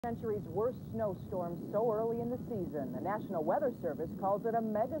Century's worst snowstorm so early in the season. The National Weather Service calls it a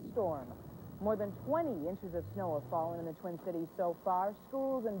megastorm. More than 20 inches of snow have fallen in the Twin Cities so far.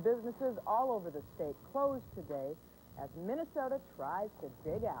 Schools and businesses all over the state closed today as Minnesota tries to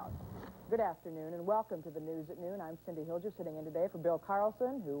dig out. Good afternoon and welcome to the News at Noon. I'm Cindy Hilger, sitting in today for Bill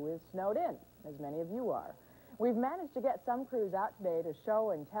Carlson, who is snowed in, as many of you are. We've managed to get some crews out today to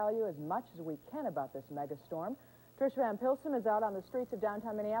show and tell you as much as we can about this megastorm. Trish from Pilsum is out on the streets of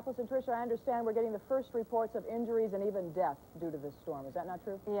downtown Minneapolis. And Trish, I understand we're getting the first reports of injuries and even death due to this storm. Is that not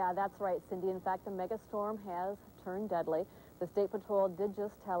true? Yeah, that's right, Cindy. In fact, the megastorm has turned deadly. The State Patrol did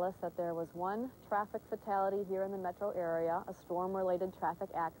just tell us that there was one traffic fatality here in the metro area, a storm-related traffic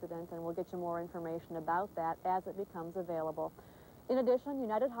accident, and we'll get you more information about that as it becomes available. In addition,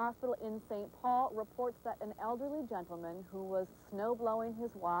 United Hospital in St. Paul reports that an elderly gentleman who was snow-blowing his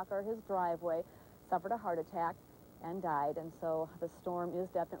walk or his driveway suffered a heart attack and died, and so the storm is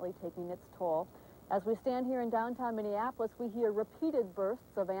definitely taking its toll. As we stand here in downtown Minneapolis, we hear repeated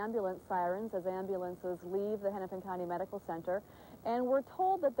bursts of ambulance sirens as ambulances leave the Hennepin County Medical Center, and we're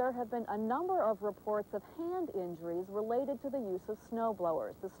told that there have been a number of reports of hand injuries related to the use of snow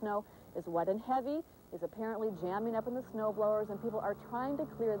blowers. The snow is wet and heavy, is apparently jamming up in the snow blowers, and people are trying to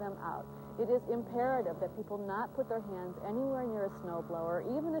clear them out. It is imperative that people not put their hands anywhere near a snow blower,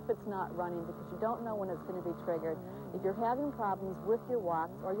 even if it's not running, because you don't know when it's going to be triggered. If you're having problems with your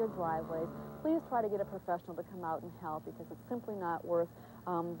walks or your driveways, please try to get a professional to come out and help, because it's simply not worth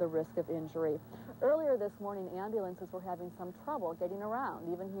the risk of injury. Earlier this morning, ambulances were having some trouble getting around,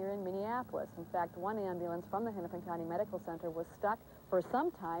 even here in Minneapolis. In fact, one ambulance from the Hennepin County Medical Center was stuck for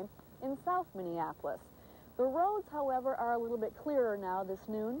some time in South Minneapolis. The roads, however, are a little bit clearer now this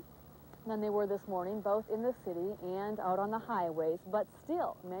noon than they were this morning, both in the city and out on the highways, but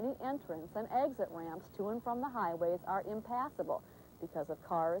still many entrance and exit ramps to and from the highways are impassable because of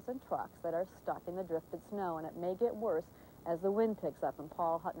cars and trucks that are stuck in the drifted snow, and it may get worse as the wind picks up, and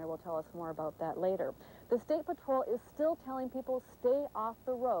Paul Huttner will tell us more about that later. The State Patrol is still telling people stay off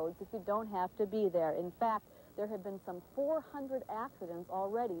the roads if you don't have to be there. In fact, there have been some 400 accidents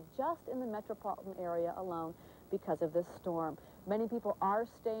already just in the metropolitan area alone because of this storm. Many people are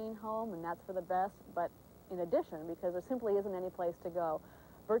staying home, and that's for the best, but in addition, because there simply isn't any place to go.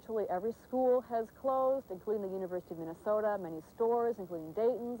 Virtually every school has closed, including the University of Minnesota. Many stores, including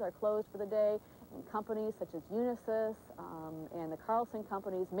Dayton's, are closed for the day, and companies such as Unisys and the Carlson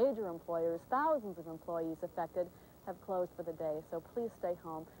companies, major employers, thousands of employees affected, have closed for the day. So please stay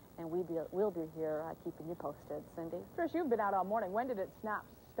home, and we'll be here keeping you posted. Cindy? Trish, you've been out all morning. When did it stop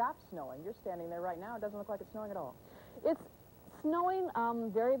snowing? You're standing there right now. It doesn't look like it's snowing at all. It's snowing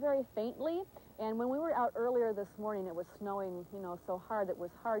very, very faintly, and when we were out earlier this morning, it was snowing, so hard that it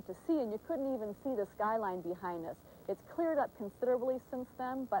was hard to see, and you couldn't even see the skyline behind us. It's cleared up considerably since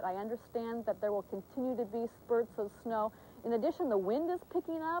then, but I understand that there will continue to be spurts of snow. In addition, the wind is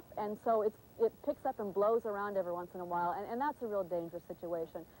picking up, and so it picks up and blows around every once in a while, and that's a real dangerous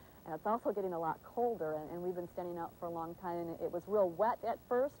situation. And it's also getting a lot colder, and we've been standing out for a long time, and it was real wet at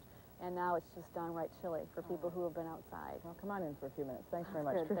first, and now it's just downright chilly for people who have been outside. Well, come on in for a few minutes. Thanks very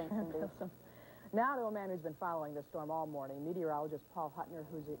much, Good, Trish. thanks, Cindy. Now to a man who's been following the storm all morning, meteorologist Paul Huttner,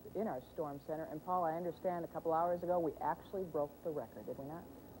 who's in our storm center. And Paul, I understand a couple hours ago we actually broke the record, did we not?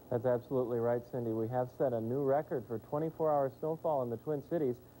 That's absolutely right, Cindy. We have set a new record for 24-hour snowfall in the Twin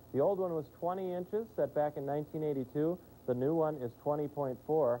Cities. The old one was 20 inches, set back in 1982. The new one is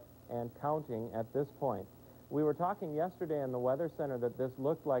 20.4 and counting at this point. We were talking yesterday in the Weather Center that this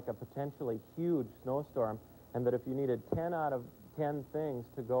looked like a potentially huge snowstorm, and that if you needed 10 out of 10 things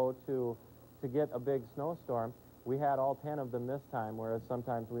to go to get a big snowstorm, we had all 10 of them this time, whereas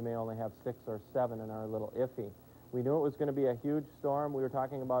sometimes we may only have 6 or 7 and are a little iffy. We knew it was going to be a huge storm. We were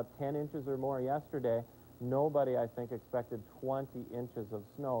talking about 10 inches or more yesterday. Nobody, I think, expected 20 inches of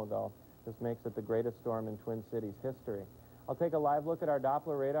snow, though. This makes it the greatest storm in Twin Cities history. I'll take a live look at our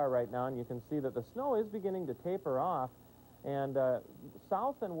Doppler radar right now, and you can see that the snow is beginning to taper off. And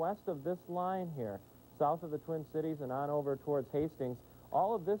south and west of this line here, south of the Twin Cities and on over towards Hastings,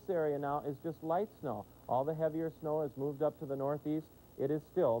 all of this area now is just light snow. All the heavier snow has moved up to the northeast. It is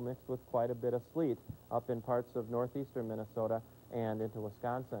still mixed with quite a bit of sleet up in parts of northeastern Minnesota and into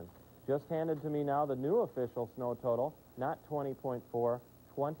Wisconsin. Just handed to me now the new official snow total, not 20.4,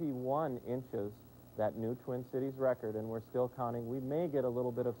 21 inches. That new Twin Cities record, and we're still counting. We may get a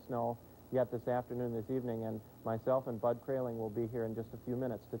little bit of snow yet this afternoon, this evening, and myself and Bud Kraehling will be here in just a few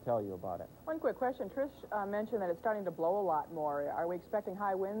minutes to tell you about it. One quick question. Trish mentioned that it's starting to blow a lot more. Are we expecting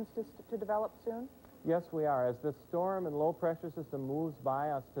high winds to develop soon? Yes, we are. As this storm and low-pressure system moves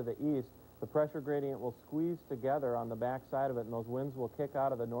by us to the east, The pressure gradient will squeeze together on the back side of it, and those winds will kick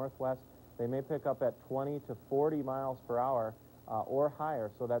out of the northwest. They may pick up at 20 to 40 miles per hour or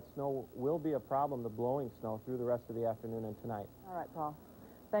higher, so that snow will be a problem, the blowing snow, through the rest of the afternoon and tonight. All right, Paul.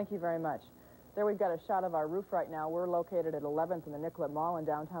 Thank you very much. There we've got a shot of our roof right now. We're located at 11th and the Nicollet Mall in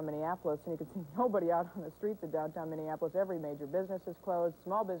downtown Minneapolis, and you can see nobody out on the streets of downtown Minneapolis. Every major business is closed.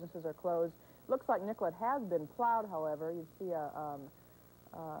 Small businesses are closed. Looks like Nicollet has been plowed, however. You see a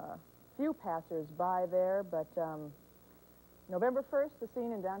few passers-by there, but November 1st, the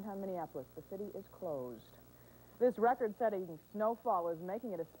scene in downtown Minneapolis. The city is closed. This record-setting snowfall is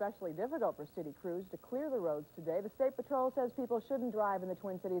making it especially difficult for city crews to clear the roads today. The State Patrol says people shouldn't drive in the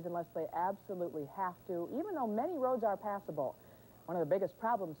Twin Cities unless they absolutely have to, even though many roads are passable. One of the biggest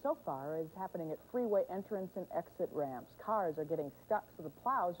problems so far is happening at freeway entrance and exit ramps. Cars are getting stuck, so the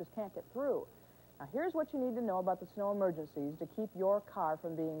plows just can't get through. Now, here's what you need to know about the snow emergencies to keep your car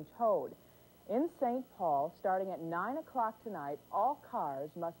from being towed. In St. Paul, starting at 9 o'clock tonight, all cars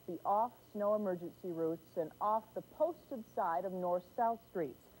must be off snow emergency routes and off the posted side of north-south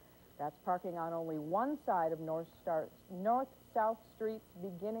streets. That's parking on only one side of north-south streets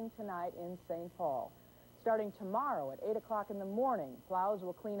beginning tonight in St. Paul. Starting tomorrow at 8 o'clock in the morning, plows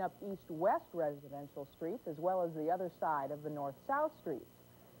will clean up east-west residential streets as well as the other side of the north-south streets.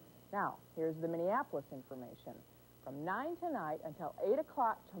 Now, here's the Minneapolis information. From 9 tonight until 8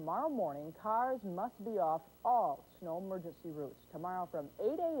 o'clock tomorrow morning, cars must be off all snow emergency routes. Tomorrow from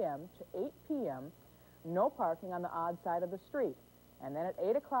 8 a.m. to 8 p.m., no parking on the odd side of the street. And then at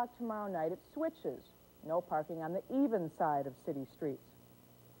 8 o'clock tomorrow night, it switches. No parking on the even side of city streets.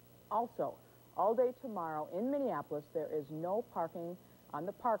 Also, all day tomorrow in Minneapolis, there is no parking on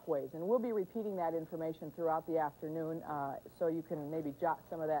the parkways. And we'll be repeating that information throughout the afternoon, so you can maybe jot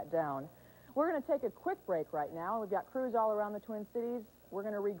some of that down. We're going to take a quick break right now. We've got crews all around the Twin Cities. We're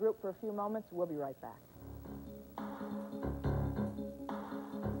going to regroup for a few moments. We'll be right back.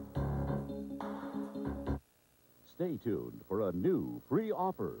 Stay tuned for a new free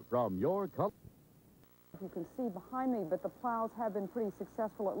offer from your company. You can see behind me, but the plows have been pretty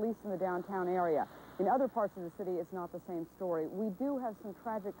successful, at least in the downtown area. In other parts of the city, it's not the same story. We do have some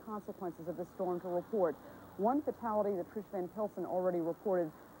tragic consequences of this storm to report. One fatality that Trish Van Pilsum already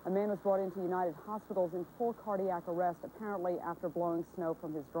reported. A man was brought into United Hospitals in full cardiac arrest, apparently after blowing snow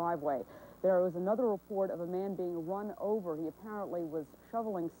from his driveway. There was another report of a man being run over. He apparently was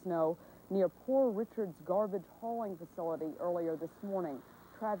shoveling snow near Poor Richard's garbage hauling facility earlier this morning.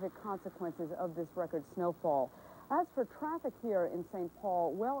 Tragic consequences of this record snowfall. As for traffic here in St.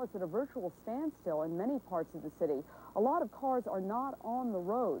 Paul, well, it's at a virtual standstill in many parts of the city. A lot of cars are not on the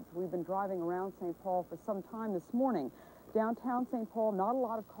roads. We've been driving around St. Paul for some time this morning. Downtown St. Paul, not a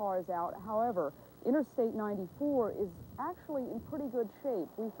lot of cars out. However, Interstate 94 is actually in pretty good shape.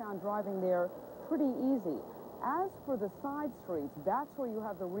 We found driving there pretty easy. As for the side streets, that's where you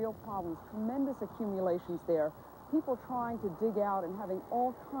have the real problems. Tremendous accumulations there. People trying to dig out and having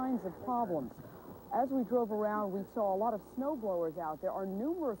all kinds of problems. As we drove around, we saw a lot of snowblowers out. There are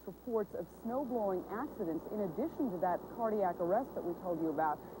numerous reports of snowblowing accidents in addition to that cardiac arrest that we told you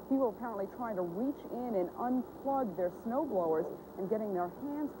about. People apparently trying to reach in and unplug their snowblowers and getting their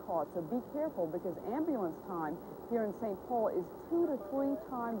hands caught. So be careful, because ambulance time here in St. Paul is 2 to 3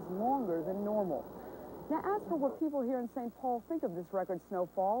 times longer than normal. Now, as for what people here in St. Paul think of this record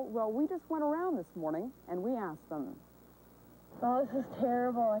snowfall, well, we just went around this morning and we asked them. Oh, this is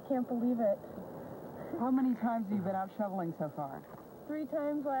terrible. I can't believe it. How many times have you been out shoveling so far? 3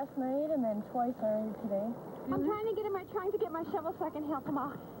 times last night and then twice already today. I'm trying to get my shovel so I can help them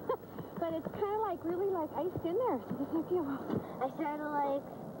out. But it's kind of like really like iced in there. So this might be a while. I started like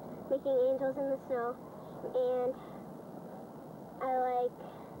making angels in the snow, and I like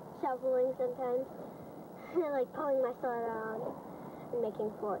shoveling sometimes. I like pulling my sword around and making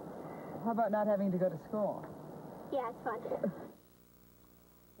forts. How about not having to go to school? Yeah, it's fun.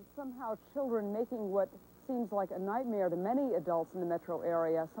 And somehow children making what seems like a nightmare to many adults in the metro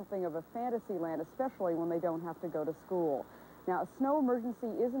area, something of a fantasy land, especially when they don't have to go to school. Now, a snow emergency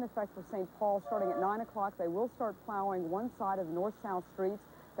is in effect for St. Paul starting at 9 o'clock. They will start plowing one side of the north-south streets.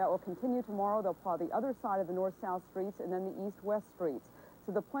 That will continue tomorrow. They'll plow the other side of the north-south streets and then the east-west streets.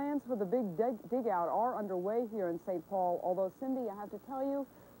 So the plans for the big dig-out are underway here in St. Paul, although, Cindy, I have to tell you,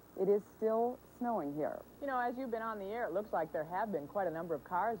 it is still snowing here. You know, as you've been on the air, it looks like there have been quite a number of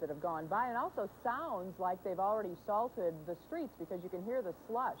cars that have gone by, and also sounds like they've already salted the streets because you can hear the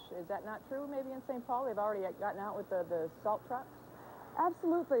slush. Is that not true? Maybe in St. Paul they've already gotten out with the salt trucks?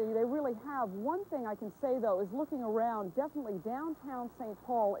 Absolutely, they really have. One thing I can say, though, is looking around, definitely downtown St.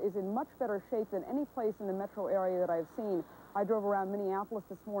 Paul is in much better shape than any place in the metro area that I've seen. I drove around Minneapolis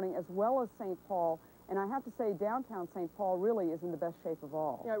this morning as well as St. Paul, and I have to say downtown St. Paul really is in the best shape of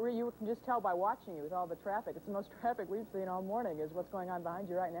all. Yeah, you can just tell by watching you with all the traffic. It's the most traffic we've seen all morning is what's going on behind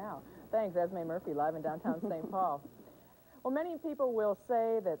you right now. Thanks, Esme Murphy, live in downtown St. Paul. Well, many people will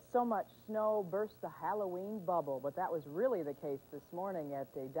say that so much snow burst the Halloween bubble, but that was really the case this morning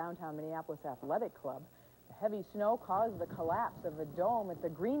at the downtown Minneapolis Athletic Club. The heavy snow caused the collapse of the dome at the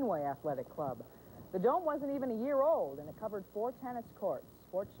Greenway Athletic Club. The dome wasn't even a year old, and it covered 4 tennis courts.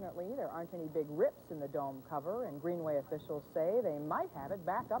 Fortunately, there aren't any big rips in the dome cover, and Greenway officials say they might have it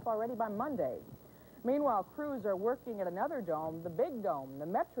back up already by Monday. Meanwhile, crews are working at another dome, the Big Dome, the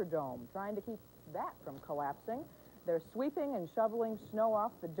Metrodome, trying to keep that from collapsing. They're sweeping and shoveling snow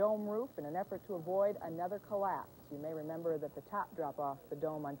off the dome roof in an effort to avoid another collapse. You may remember that the top dropped off the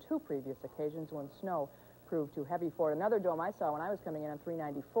dome on 2 previous occasions when snow proved too heavy for it. Another dome I saw when I was coming in on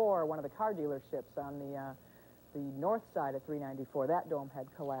 394, one of the car dealerships on the north side of 394, that dome had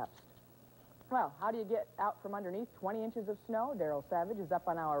collapsed. Well, how do you get out from underneath 20 inches of snow? Daryl Savage is up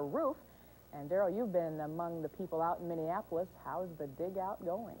on our roof. And, Daryl, you've been among the people out in Minneapolis. How's the dig-out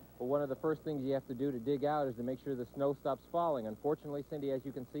going? Well, one of the first things you have to do to dig out is to make sure the snow stops falling. Unfortunately, Cindy, as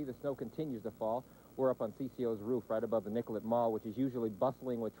you can see, the snow continues to fall. We're up on CCO's roof right above the Nicollet Mall, which is usually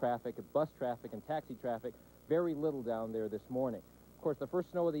bustling with traffic, bus traffic, and taxi traffic. Very little down there this morning. Of course, the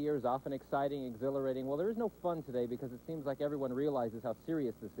first snow of the year is often exciting, exhilarating. Well, there is no fun today because it seems like everyone realizes how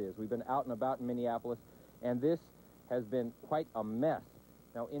serious this is. We've been out and about in Minneapolis, and this has been quite a mess.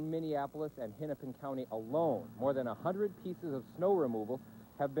 Now, in Minneapolis and Hennepin County alone, more than 100 pieces of snow removal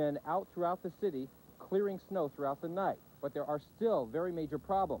have been out throughout the city, clearing snow throughout the night. But there are still very major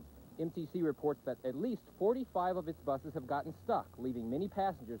problems. MTC reports that at least 45 of its buses have gotten stuck, leaving many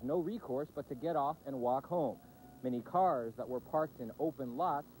passengers no recourse but to get off and walk home. Many cars that were parked in open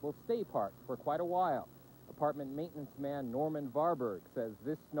lots will stay parked for quite a while. Apartment maintenance man Norman Varberg says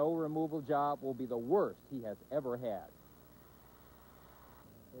this snow removal job will be the worst he has ever had.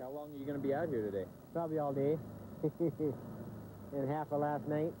 How long are you going to be out here today? Probably all day. And half of last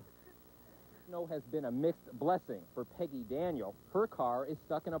night. Snow has been a mixed blessing for Peggy Daniel. Her car is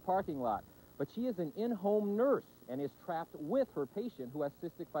stuck in a parking lot, but she is an in-home nurse and is trapped with her patient who has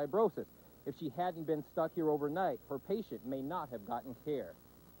cystic fibrosis. If she hadn't been stuck here overnight, her patient may not have gotten care.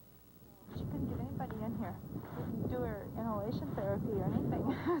 She couldn't get anybody in here. Didn't do her inhalation therapy or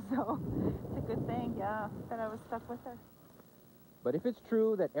anything. So it's a good thing, yeah, that I was stuck with her. But if it's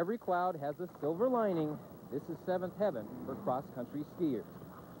true that every cloud has a silver lining, this is seventh heaven for cross-country skiers.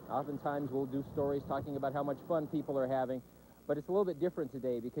 Oftentimes we'll do stories talking about how much fun people are having, but it's a little bit different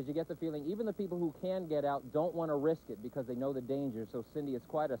today because you get the feeling even the people who can get out don't want to risk it because they know the danger. So, Cindy, it's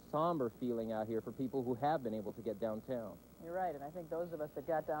quite a somber feeling out here for people who have been able to get downtown. You're right, and I think those of us that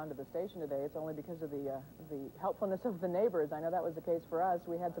got down to the station today, it's only because of the helpfulness of the neighbors. I know that was the case for us.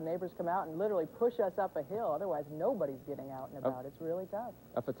 We had some neighbors come out and literally push us up a hill. Otherwise, nobody's getting out and about. It's really tough.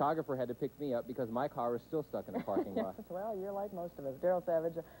 A photographer had to pick me up because my car is still stuck in a parking lot. Well, you're like most of us. Daryl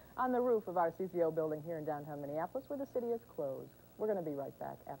Savage on the roof of our CCO building here in downtown Minneapolis where the city is closed. We're going to be right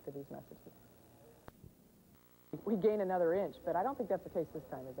back after these messages. We gain another inch, but I don't think that's the case this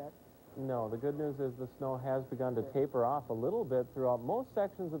time, is that? No, the good news is the snow has begun to taper off a little bit throughout most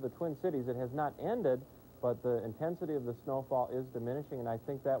sections of the Twin Cities. It has not ended, but the intensity of the snowfall is diminishing, and I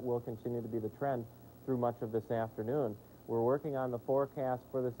think that will continue to be the trend through much of this afternoon. We're working on the forecast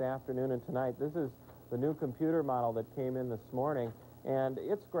for this afternoon and tonight. This is the new computer model that came in this morning, and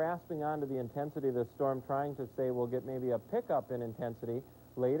it's grasping onto the intensity of the storm, trying to say we'll get maybe a pickup in intensity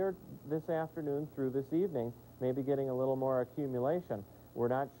later this afternoon through this evening, maybe getting a little more accumulation. We're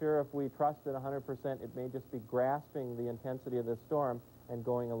not sure if we trust it 100%. It may just be grasping the intensity of the storm and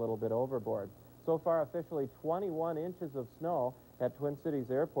going a little bit overboard. So far, officially 21 inches of snow at Twin Cities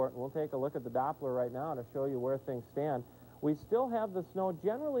Airport, and we'll take a look at the Doppler right now to show you where things stand. We still have the snow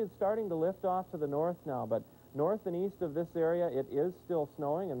generally starting to lift off to the north now, but north and east of this area, it is still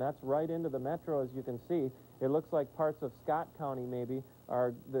snowing, and that's right into the metro, as you can see. It looks like parts of Scott County, maybe,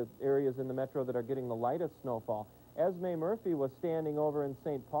 are the areas in the metro that are getting the lightest snowfall. Esme Murphy was standing over in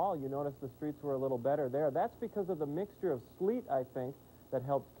St. Paul. You notice the streets were a little better there. That's because of the mixture of sleet, I think, that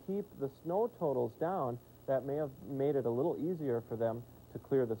helped keep the snow totals down. That may have made it a little easier for them to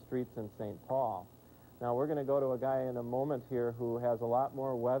clear the streets in St. Paul. Now, we're going to go to a guy in a moment here who has a lot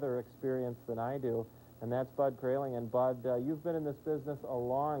more weather experience than I do, and that's Bud Kraehling. And, Bud, you've been in this business a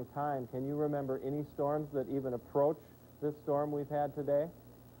long time. Can you remember any storms that even approach this storm we've had today?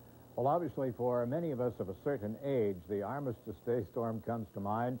 Well, obviously, for many of us of a certain age, the Armistice Day storm comes to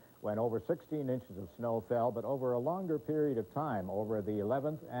mind when over 16 inches of snow fell, but over a longer period of time, over the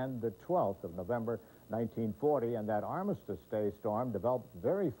 11th and the 12th of November 1940, and that Armistice Day storm developed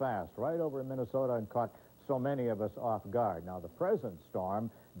very fast right over Minnesota and caught so many of us off guard. Now, the present storm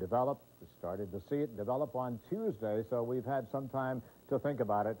developed, started to see it develop on Tuesday, so we've had some time to think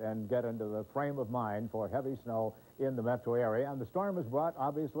about it and get into the frame of mind for heavy snow in the metro area. And the storm has brought,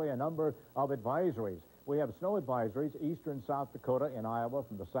 obviously, a number of advisories. We have snow advisories, eastern South Dakota in Iowa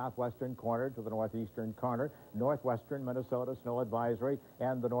from the southwestern corner to the northeastern corner, northwestern Minnesota snow advisory,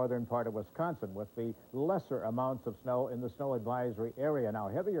 and the northern part of Wisconsin with the lesser amounts of snow in the snow advisory area. Now,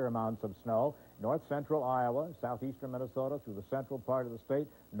 heavier amounts of snow, north central Iowa, southeastern Minnesota through the central part of the state,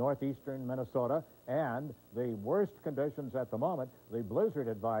 northeastern Minnesota, and the worst conditions at the moment, the blizzard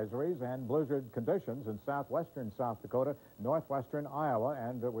advisories and blizzard conditions in southwestern South Dakota, northwestern Iowa,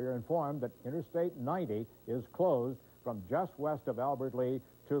 and we are informed that Interstate 90 is closed from just west of Albert Lea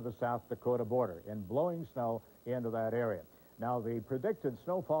to the South Dakota border in blowing snow into that area. Now, the predicted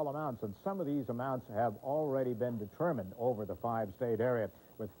snowfall amounts, and some of these amounts have already been determined over the five-state area,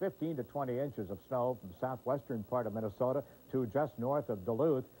 with 15 to 20 inches of snow from the southwestern part of Minnesota to just north of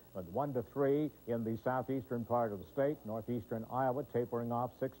Duluth, with 1 to 3 in the southeastern part of the state, northeastern Iowa, tapering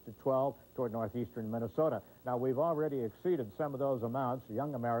off 6 to 12 toward northeastern Minnesota. Now, we've already exceeded some of those amounts.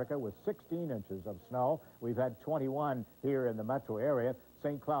 Young America with 16 inches of snow. We've had 21 here in the metro area.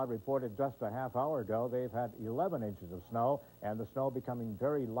 St. Cloud reported just a half hour ago they've had 11 inches of snow, and the snow becoming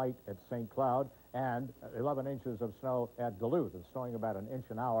very light at St. Cloud, and 11 inches of snow at Duluth. It's snowing about an inch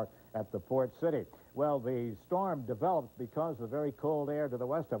an hour at the port city. Well, the storm developed because of the very cold air to the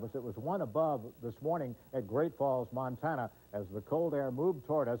west of us. It was one above this morning at Great Falls, Montana. As the cold air moved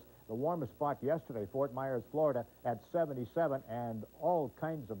toward us, the warmest spot yesterday, Fort Myers, Florida, at 77, and all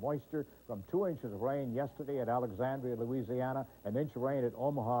kinds of moisture, from 2 inches of rain yesterday at Alexandria, Louisiana, an inch of rain at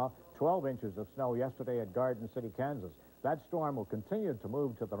Omaha, 12 inches of snow yesterday at Garden City, Kansas. That storm will continue to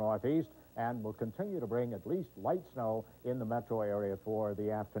move to the northeast and will continue to bring at least light snow in the metro area for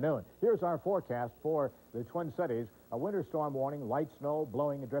the afternoon. Here's our forecast for the Twin Cities. A winter storm warning, light snow,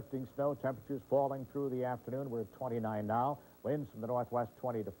 blowing and drifting snow, temperatures falling through the afternoon. We're at 29 now. Winds from the northwest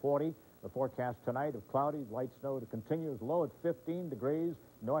 20 to 40. The forecast tonight of cloudy, light snow to continue, is low at 15 degrees.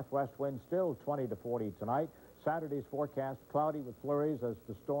 Northwest wind still 20 to 40 tonight. Saturday's forecast cloudy with flurries as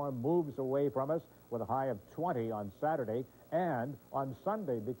the storm moves away from us with a high of 20 on Saturday, and on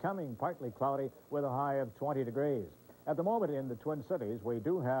Sunday becoming partly cloudy with a high of 20 degrees. At the moment in the Twin Cities, we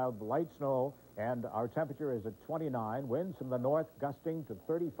do have light snow, and our temperature is at 29. Winds from the north gusting to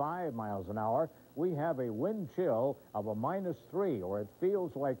 35 miles an hour. We have a wind chill of a -3, or it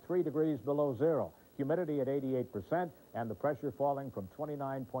feels like 3 degrees below zero. Humidity at 88%, and the pressure falling from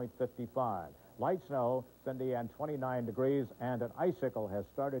 29.55. Light snow, Cindy, and 29 degrees, and an icicle has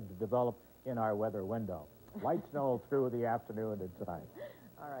started to develop in our weather window. Light snow through the afternoon and tonight.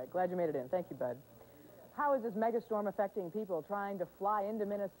 All right, glad you made it in. Thank you, Bud. How is this megastorm affecting people trying to fly into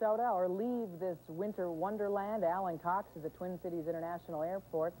Minnesota or leave this winter wonderland? Alan Cox is at Twin Cities International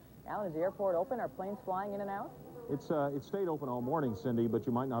Airport. Alan, is the airport open? Are planes flying in and out? It's stayed open all morning, Cindy, but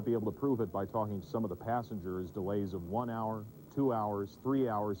you might not be able to prove it by talking to some of the passengers. Delays of 1 hour, 2 hours, 3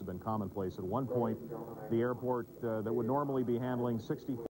 hours have been commonplace. At one point, the airport that would normally be handling 60